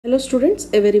Hello students,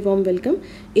 a very warm welcome.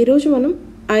 ఈ రోజు మనం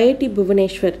ఐఐటి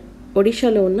భువనేశ్వర్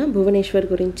ఒడిషాలో ఉన్న భువనేశ్వర్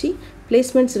గురించి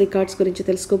ప్లేస్మెంట్స్ రికార్డ్స్ గురించి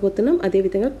తెలుసుకోబోతున్నాం. అదే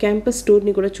విధంగా క్యాంపస్ టూర్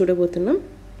ని కూడా చూడబోతున్నాం.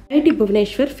 ఐఐటి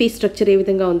భువనేశ్వర్ ఫీ స్ట్రక్చర్ ఏ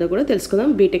విధంగా ఉందో కూడా తెలుసుకుందాం.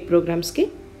 బీటెక్ ప్రోగ్రామ్స్ కి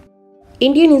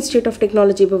Indian institute of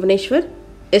technology Bhubaneswar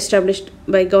established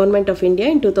by government of India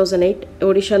in 2008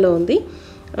 ఒడిషాలో ఉంది.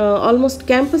 ఆల్మోస్ట్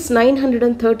క్యాంపస్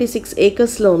 936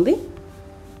 acres లో ఉంది.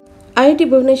 IIT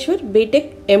Bhubaneswar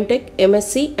BTech, MTech,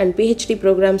 MSc and PhD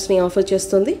ప్రోగ్రామ్స్ని offer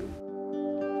చేస్తుంది.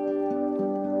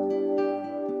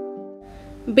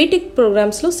 బీటెక్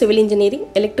ప్రోగ్రామ్స్లో civil engineering,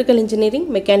 electrical engineering,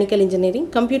 mechanical engineering,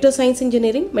 computer science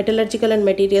engineering, metallurgical and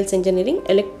materials engineering,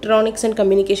 electronics and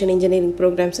communication engineering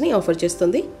ప్రోగ్రామ్స్ని offer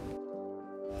చేస్తుంది.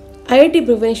 IIT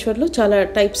భువనేశ్వర్లో చాలా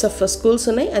types of schools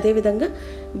ఉన్నాయి. అదేవిధంగా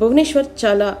భువనేశ్వర్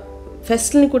చాలా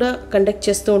ఫెస్ట్ని కూడా కండక్ట్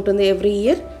చేస్తూ ఉంటుంది ఎవ్రీ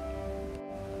ఇయర్.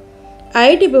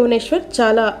 ఐఐటి భువనేశ్వర్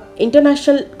చాలా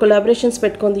ఇంటర్నేషనల్ కొలాబరేషన్స్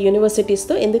పెట్టుకుంది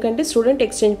యూనివర్సిటీస్తో. ఎందుకంటే స్టూడెంట్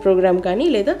ఎక్స్చేంజ్ ప్రోగ్రామ్ కానీ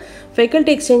లేదా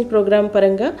ఫ్యాకల్టీ ఎక్స్చేంజ్ ప్రోగ్రామ్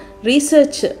పరంగా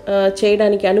రీసెర్చ్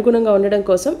చేయడానికి అనుగుణంగా ఉండడం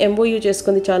కోసం ఎంఓయూ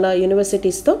చేసుకుంది చాలా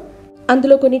యూనివర్సిటీస్తో.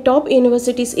 అందులో కొన్ని టాప్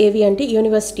యూనివర్సిటీస్ ఏవి అంటే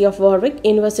university of Warwick,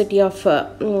 university of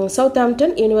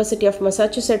Southampton, university of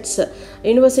Massachusetts,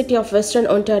 university of western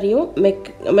Ontario,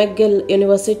 McGill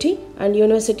university and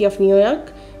university of New York,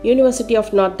 university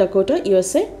of north Dakota,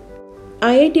 USA.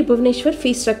 IIT Bhubaneswar fee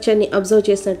స్ట్రక్చర్ని observe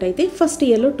చేసినట్టయితే ఫస్ట్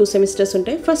ఇయర్లో 2 semesters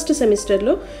ఉంటాయి. First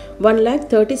సెమిస్టర్లో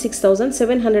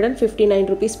 1,36,759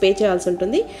 rupees pay చేయాల్సి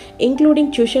ఉంటుంది,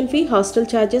 including tuition fee, hostel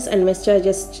charges and mess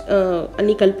charges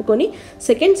అన్నీ కలుపుకొని.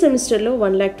 Second సెమిస్టర్లో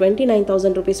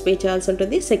 1,29,000 rupees pay చేయాల్సి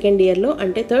ఉంటుంది. సెకండ్ ఇయర్లో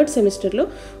అంటే థర్డ్ సెమిస్టర్లో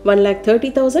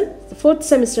 1,30,000, ఫోర్త్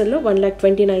సెమిస్టర్లో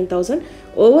 1,29,000.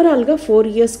 ఓవరాల్గా 4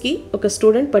 ఇయర్స్కి ఒక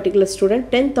student, particular student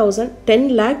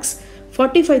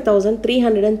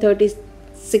 10,45,336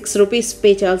 rupees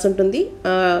pay చేయాల్సి ఉంటుంది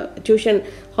ట్యూషన్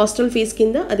హాస్టల్ ఫీజు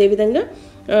కింద. అదేవిధంగా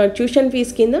ట్యూషన్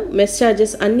ఫీజు కింద మెస్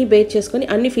ఛార్జెస్ అన్ని బేర్ చేసుకొని,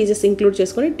 అన్ని ఫీజెస్ ఇంక్లూడ్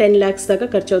చేసుకొని 10 lakhs దాకా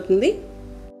ఖర్చు అవుతుంది.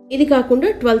 ఇది కాకుండా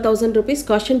 12,000 రూపీస్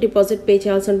కాషన్ డిపాజిట్ పే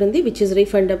చేయాల్సి ఉంటుంది, విచ్ ఇస్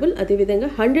రీఫండబుల్. అదేవిధంగా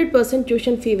 100%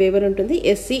 ట్యూషన్ ఫీ వేవర్ ఉంటుంది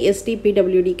ఎస్సీ, ఎస్టీ,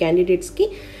 పీడబ్ల్యూడీ క్యాండిడేట్స్కి.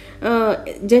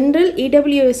 General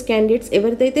EWS candidates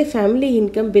ఎవరిదైతే family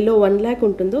income below 1 lakh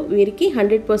ఉంటుందో వీరికి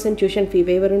 100% ట్యూషన్ ఫీ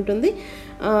వేవర్ ఉంటుంది.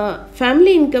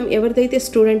 Family income ఎవరిదైతే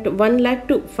student 1 lakh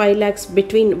to 5 lakhs,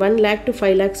 between 1 lakh to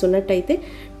 5 lakhs ఉన్నట్టయితే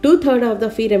 2/3 of the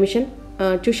fee remission,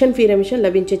 tuition fee remission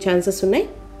లభించే chances ఉన్నాయి.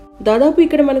 దాదాపు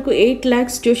ఇక్కడ మనకు 8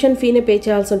 lakhs ట్యూషన్ ఫీనే పే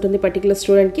చేయాల్సి ఉంటుంది పర్టికులర్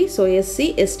స్టూడెంట్కి. సో ఎస్సీ,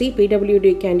 ఎస్టీ,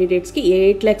 పీడబ్ల్యూడీ క్యాండిడేట్స్కి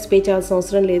 8 lakhs పే చేయాల్సిన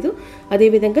అవసరం లేదు.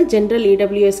 అదేవిధంగా జనరల్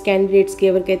ఈడబ్ల్యూఎస్ క్యాండిడేట్స్కి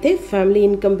ఎవరికైతే ఫ్యామిలీ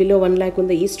ఇన్కమ్ బిలో 1 lakh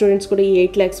ఉందో ఈ స్టూడెంట్స్ కూడా ఈ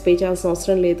 8 lakhs పే చేయాల్సిన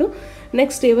అవసరం లేదు.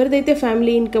 నెక్స్ట్ ఎవరిదైతే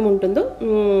ఫ్యామిలీ ఇన్కమ్ ఉంటుందో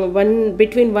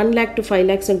బిట్వీన్ 1 lakh to 5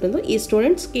 lakhs ఉంటుందో ఈ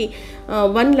స్టూడెంట్స్కి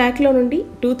 1 lakhలో నుండి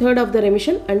 2/3 ఆఫ్ ద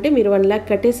రెమిషన్, అంటే మీరు 1 lakh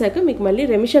కట్టేశాక మీకు మళ్ళీ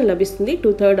రెమిషన్ లభిస్తుంది.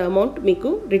 2/3 అమౌంట్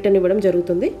మీకు రిటర్న్ ఇవ్వడం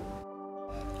జరుగుతుంది.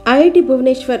 ఐఐటి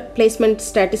భువనేశ్వర్ ప్లేస్మెంట్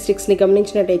స్టాటిస్టిక్స్ని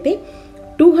గమనించినట్టయితే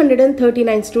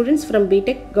 239 students from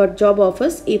BTech got job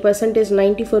offers. ఈ పర్సంటేజ్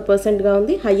 94%గా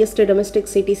ఉంది. హైయెస్ట్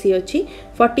డొమెస్టిక్ సిటీసీ వచ్చి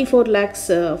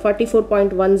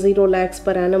 44.10 lakhs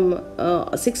per annum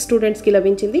 6 స్టూడెంట్స్కి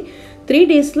లభించింది. 3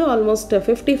 daysలో almost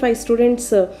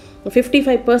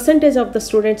 55% of the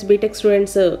students, BTech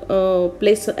students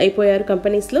place అయిపోయారు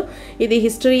కంపెనీస్లో. ఇది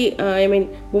history,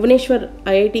 Bhubaneswar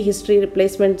IIT history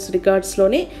placements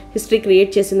రికార్డ్స్లోనే history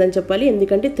create చేసిందని చెప్పాలి.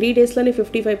 ఎందుకంటే 3 daysలోనే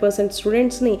 55%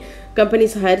 స్టూడెంట్స్ని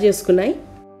కంపెనీస్ హైర్ చేసుకున్నాయి.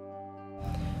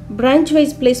 బ్రాంచ్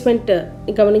వైజ్ ప్లేస్మెంట్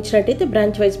గమనించినట్టయితే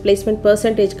బ్రాంచ్ వైజ్ ప్లేస్మెంట్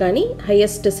పర్సంటేజ్ కానీ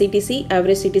highest CTC,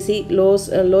 average CTC,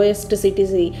 lowest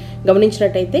CTC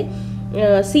గమనించినట్టయితే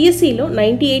సిఎస్సిలో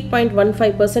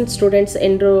 98.15% స్టూడెంట్స్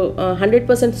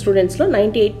 100% స్టూడెంట్స్లో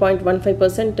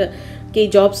 98.15%కి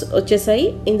జాబ్స్ వచ్చేసాయి.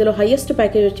 ఇందులో హైయెస్ట్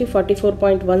ప్యాకేజ్ వచ్చి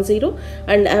 44.10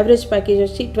 అండ్ యావరేజ్ ప్యాకేజ్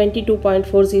వచ్చి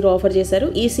 22.40 ఆఫర్ చేశారు.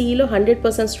 ఈసీఈలో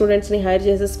 100% స్టూడెంట్స్ని హైర్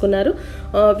చేసేసుకున్నారు.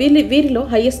 వీరిలో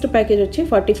హైయెస్ట్ ప్యాకేజ్ వచ్చి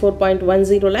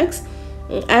 44.10 lakhs,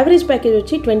 యావరేజ్ ప్యాకేజ్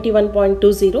వచ్చి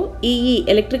 21.20. ఈఈ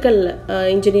ఎలక్ట్రికల్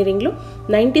ఇంజనీరింగ్లో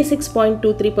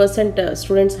 96.23%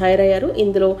 స్టూడెంట్స్ హైర్ అయ్యారు.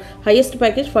 ఇందులో highest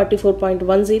package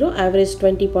 44.10, average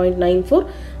 20.94.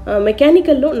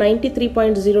 మెకానికల్లో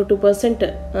 93.02%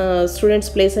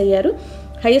 students place అయ్యారు.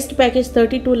 Highest package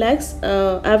 32 lakhs,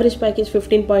 average package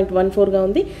 15.14గా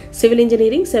ఉంది. సివిల్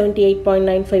ఇంజనీరింగ్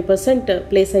 78.95%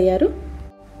 ప్లేస్ అయ్యారు.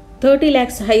 30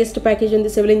 lakhs హైయెస్ట్ ప్యాకేజ్ ఉంది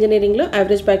సివిల్ ఇంజనీరింగ్లో,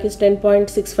 యావరేజ్ ప్యాకేజ్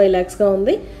 10.65 lakhsగా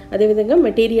ఉంది. అదేవిధంగా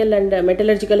మెటీరియల్ అండ్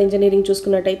మెటలర్జికల్ ఇంజనీరింగ్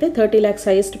చూసుకున్నట్టయితే 30 lakhs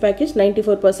హైయెస్ట్ ప్యాకేజ్,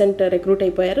 94% రిక్రూట్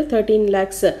అయిపోయారు. 13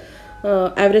 lakhs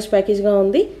యావరేజ్ ప్యాకేజ్గా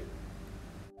ఉంది.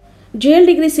 JL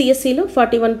degree CSC లో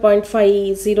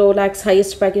 41.50 lakhs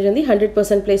highest package ఉంది,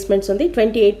 100% placements ఉంది,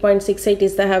 28.68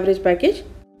 is the average package.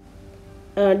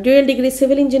 Dual degree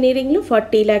civil ఇంజనీరింగ్లో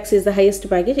 40 lakhs is the highest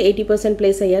package, 80%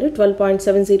 place అయ్యారు.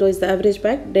 12.70 is the average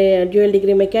pack. Dual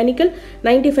degree mechanical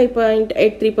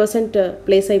 95.83%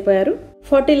 place అయిపోయారు.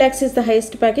 40 lakhs is the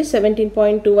highest package,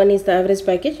 17.21 is the average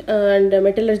package. And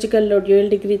metallurgical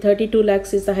dual degree 32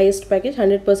 lakhs is the highest package,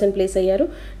 100% place అయ్యారు.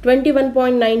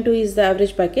 21.92 is the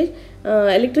average package.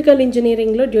 Electrical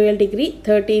ఇంజనీరింగ్లో dual degree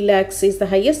 30 lakhs is the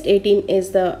highest, 18 is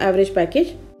the average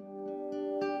package.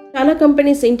 చాలా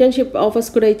companies internship offers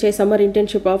కూడా ఇచ్చే summer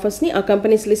internship ఆఫర్స్ని, ఆ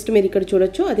companies list మీరు ఇక్కడ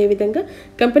చూడొచ్చు. అదేవిధంగా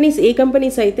కంపెనీస్ ఏ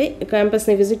కంపెనీస్ అయితే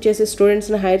క్యాంపస్ని విజిట్ చేసి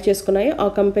స్టూడెంట్స్ని హైర్ చేసుకున్నాయో ఆ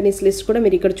కంపెనీస్ లిస్ట్ కూడా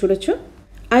మీరు ఇక్కడ చూడొచ్చు.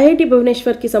 ఐఐటి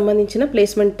భువనేశ్వర్కి సంబంధించిన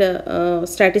ప్లేస్మెంట్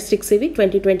స్టాటిస్టిక్స్ ఇవి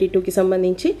 2022కి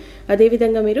సంబంధించి.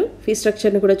 అదేవిధంగా మీరు ఫీ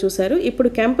స్ట్రక్చర్ని కూడా చూసారు.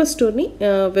 ఇప్పుడు క్యాంపస్ టూర్ని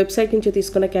వెబ్సైట్ నుంచి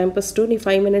తీసుకున్న క్యాంపస్ టూర్ని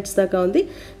 5 minutes దాకా ఉంది.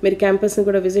 మీరు క్యాంపస్ని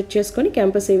కూడా విజిట్ చేసుకొని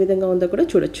క్యాంపస్ ఏ విధంగా ఉందో కూడా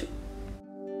చూడొచ్చు.